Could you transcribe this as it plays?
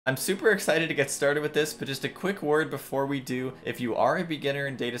I'm super excited to get started with this, but just a quick word before we do. If you are a beginner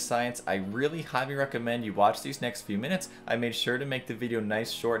in data science, I really highly recommend you watch these next few minutes. I made sure to make the video nice,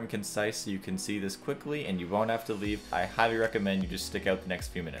 short, and concise so you can see this quickly and you won't have to leave. I highly recommend you just stick out the next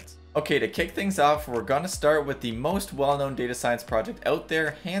few minutes. Okay, to kick things off, we're going to start with the most well-known data science project out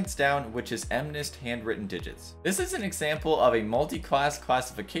there, hands down, which is MNIST handwritten digits. This is an example of a multi-class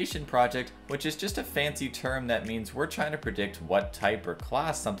classification project, which is just a fancy term that means we're trying to predict what type or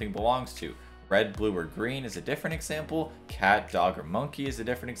class something belongs to. Red, blue, or green is a different example, cat, dog, or monkey is a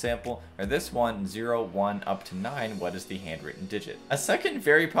different example, or this one, 0, 1, up to 9, what is the handwritten digit? A second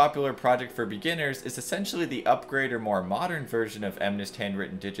very popular project for beginners is essentially the upgrade or more modern version of MNIST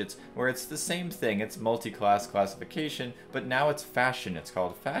handwritten digits, where it's the same thing, it's multi-class classification, but now it's fashion. It's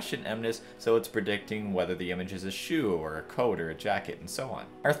called Fashion MNIST, so it's predicting whether the image is a shoe, or a coat, or a jacket, and so on.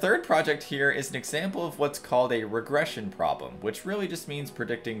 Our third project here is an example of what's called a regression problem, which really just means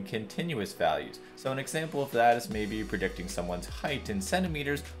predicting continuous values. So an example of that is maybe predicting someone's height in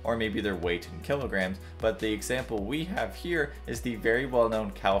centimeters or maybe their weight in kilograms, but the example we have here is the very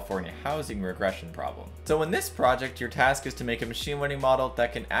well-known California housing regression problem. So in this project, your task is to make a machine learning model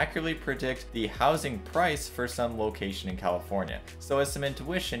that can accurately predict the housing price for some location in California. So as some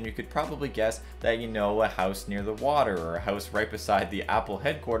intuition, you could probably guess that a house near the water or a house right beside the Apple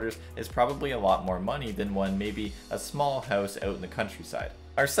headquarters is probably a lot more money than one maybe a small house out in the countryside.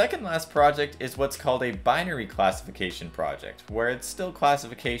 Our second last project is what's called a binary classification project, where it's still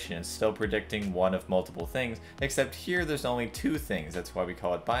classification, it's still predicting one of multiple things, except here there's only two things, that's why we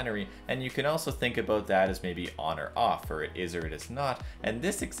call it binary, and you can also think about that as maybe on or off, or it is not, and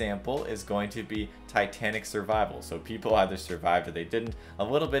this example is going to be Titanic survival, so people either survived or they didn't. A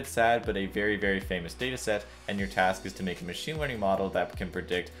little bit sad, but a very, very famous data set, and your task is to make a machine learning model that can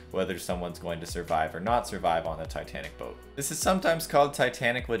predict whether someone's going to survive or not survive on the Titanic boat. This is sometimes called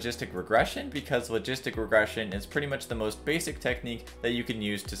Titanic logistic regression because logistic regression is pretty much the most basic technique that you can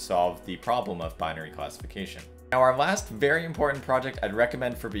use to solve the problem of binary classification. Now our last very important project I'd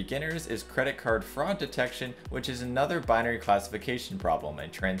recommend for beginners is credit card fraud detection, which is another binary classification problem. A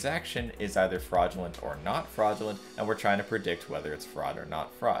transaction is either fraudulent or not fraudulent, and we're trying to predict whether it's fraud or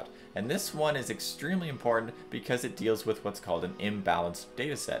not fraud. And this one is extremely important because it deals with what's called an imbalanced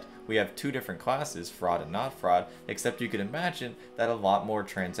data set. We have two different classes, fraud and not fraud, except you can imagine that a lot more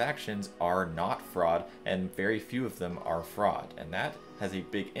transactions are not fraud and very few of them are fraud. And that has a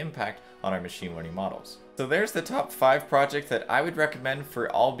big impact on our machine learning models. So there's the top 5 projects that I would recommend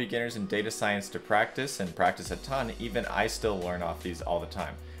for all beginners in data science to practice, and practice a ton. Even I still learn off these all the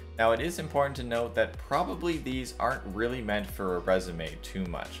time. Now it is important to note that probably these aren't really meant for a resume too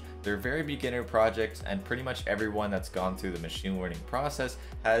much. They're very beginner projects, and pretty much everyone that's gone through the machine learning process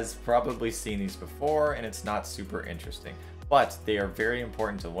has probably seen these before, and it's not super interesting. But they are very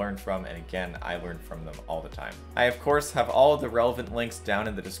important to learn from, and again, I learn from them all the time. I of course have all of the relevant links down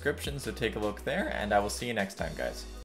in the description, so take a look there, and I will see you next time, guys.